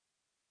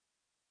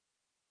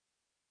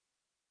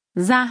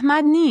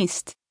زحمت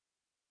نیست.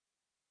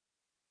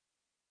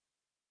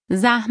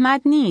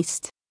 زحمت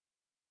نیست.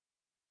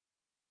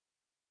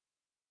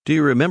 Do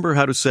you remember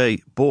how to say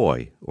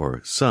boy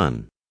or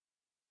son?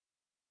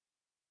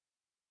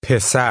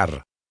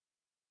 پسر.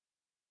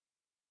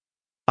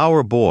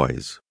 Our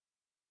boys.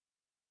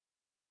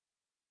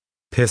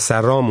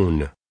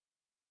 پسرامون.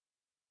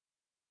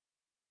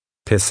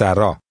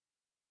 پسرا.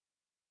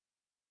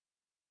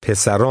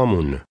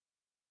 پسرامون.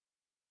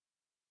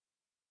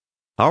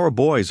 Our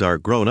boys are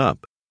grown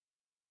up.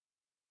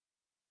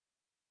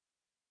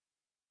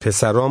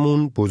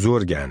 پسرامون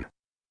بزرگن.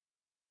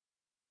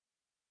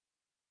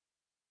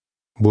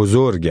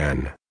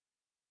 بزرگن.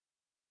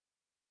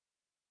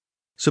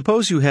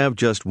 Suppose you have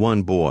just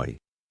one boy.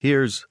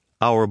 Here's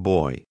our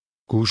boy.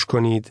 گوش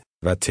کنید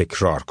و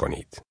تکرار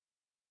کنید.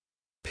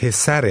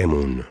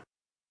 پسرمون.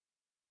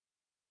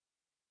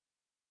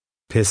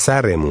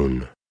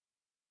 پسرمون.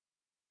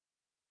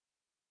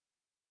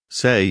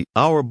 Say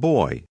our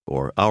boy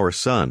or our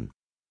son.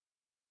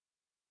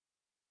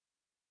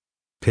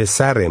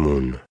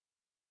 پسرمون.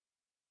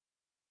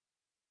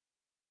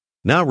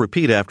 Now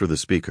repeat after the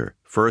speaker.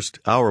 First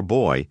our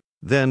boy,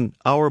 then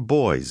our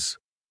boys.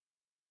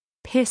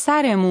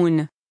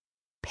 پسرمون.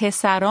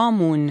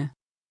 پسرامون.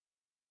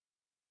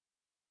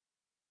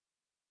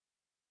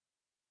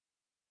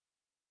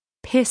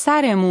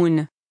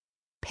 پسرمون.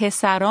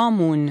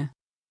 پسرامون.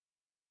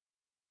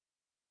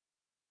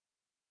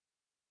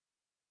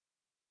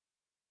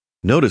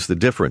 Notice the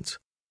difference.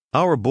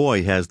 Our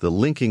boy has the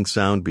linking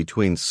sound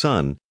between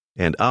son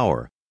and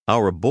our.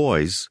 Our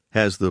boys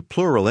has the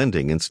plural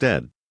ending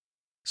instead.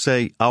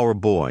 Say our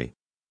boy.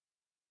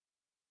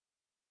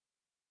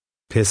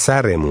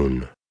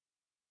 پسرمون.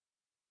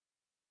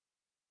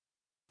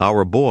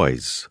 Our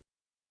boys.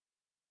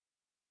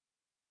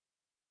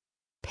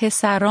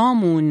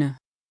 پسرامون.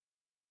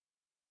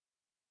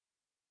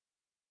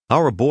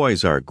 Our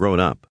boys are grown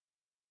up.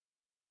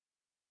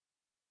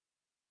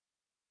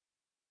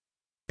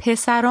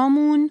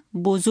 پسرامون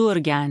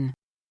بزرگن.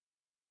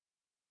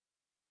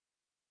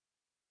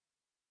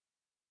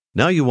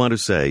 Now you want to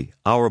say,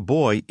 our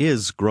boy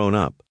is grown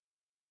up.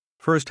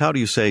 First, how do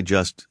you say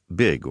just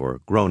big or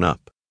grown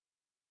up?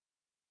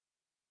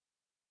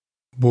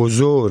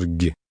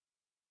 بزرگ.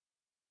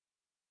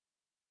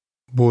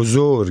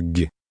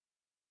 بزرگ.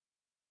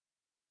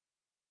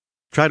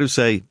 Try to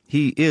say,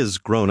 he is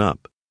grown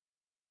up.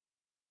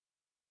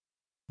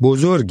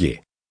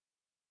 بزرگه.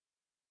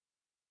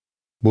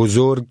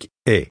 بزرگ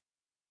ا.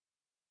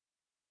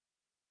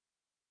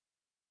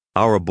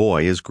 Our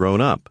boy is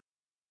grown up.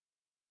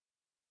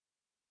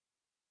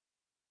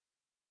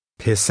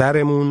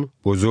 پسرمون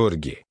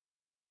بزرگه.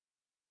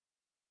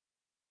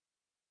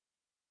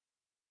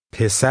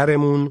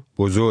 پسرمون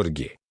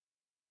بزرگه.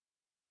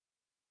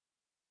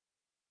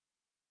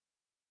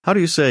 How do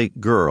you say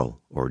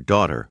girl or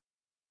daughter?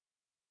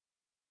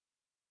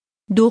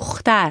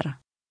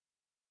 دختر.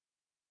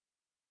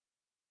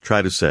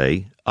 Try to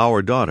say,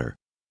 our daughter.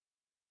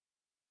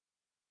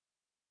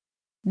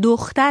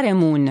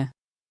 دخترمون.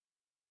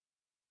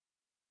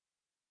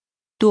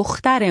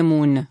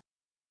 دخترمون.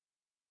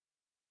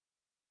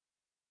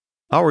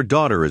 Our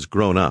daughter is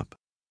grown up.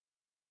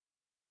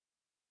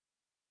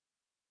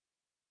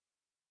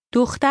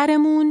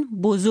 دخترمون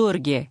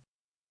بزرگه.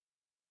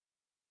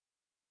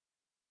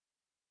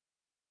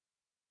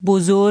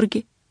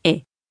 بزرگ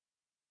ا.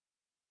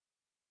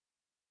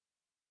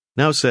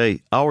 Now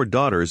say, our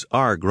daughters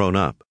are grown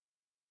up.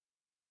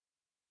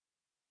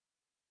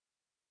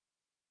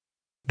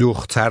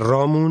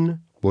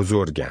 دخترامون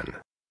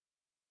بزرگن.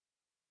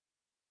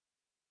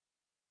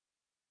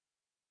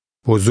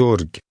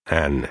 بزرگ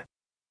ان.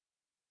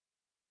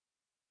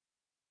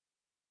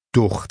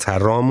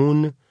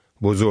 دخترامون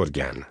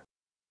بزرگن.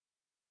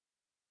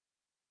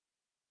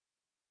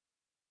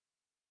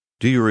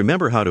 Do you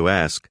remember how to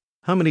ask,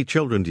 how many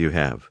children do you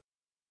have?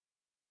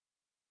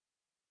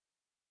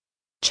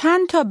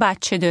 چند تا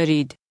بچه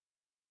دارید؟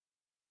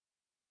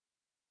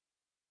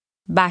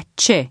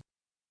 بچه.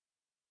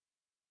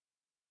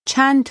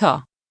 چند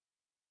تا.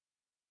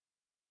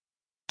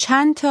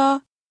 چند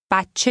تا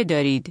بچه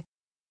دارید؟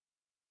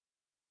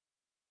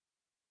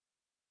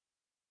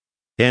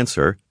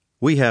 Answer,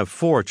 we have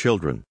 4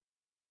 children.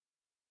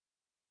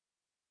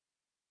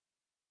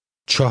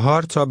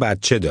 4 تا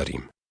بچه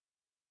داریم.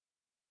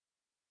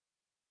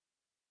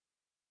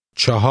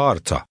 4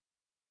 تا.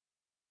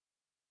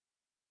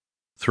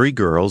 3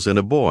 girls and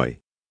a boy.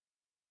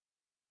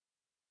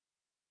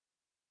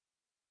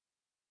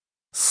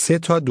 3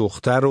 تا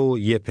دختر و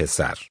یه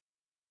پسر.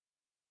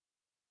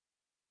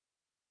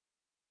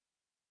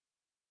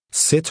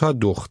 3 تا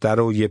دختر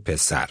و یه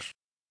پسر.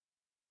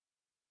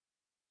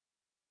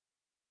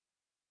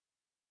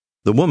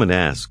 The woman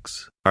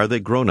asks, are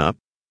they grown up?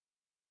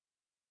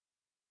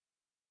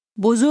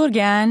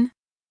 بزرگن.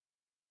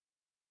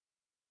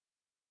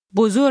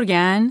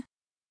 بزرگن.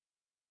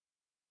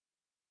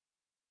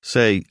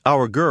 Say,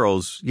 our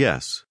girls,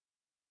 yes.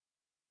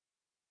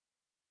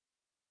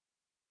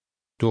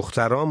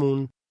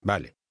 دخترامون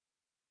بله.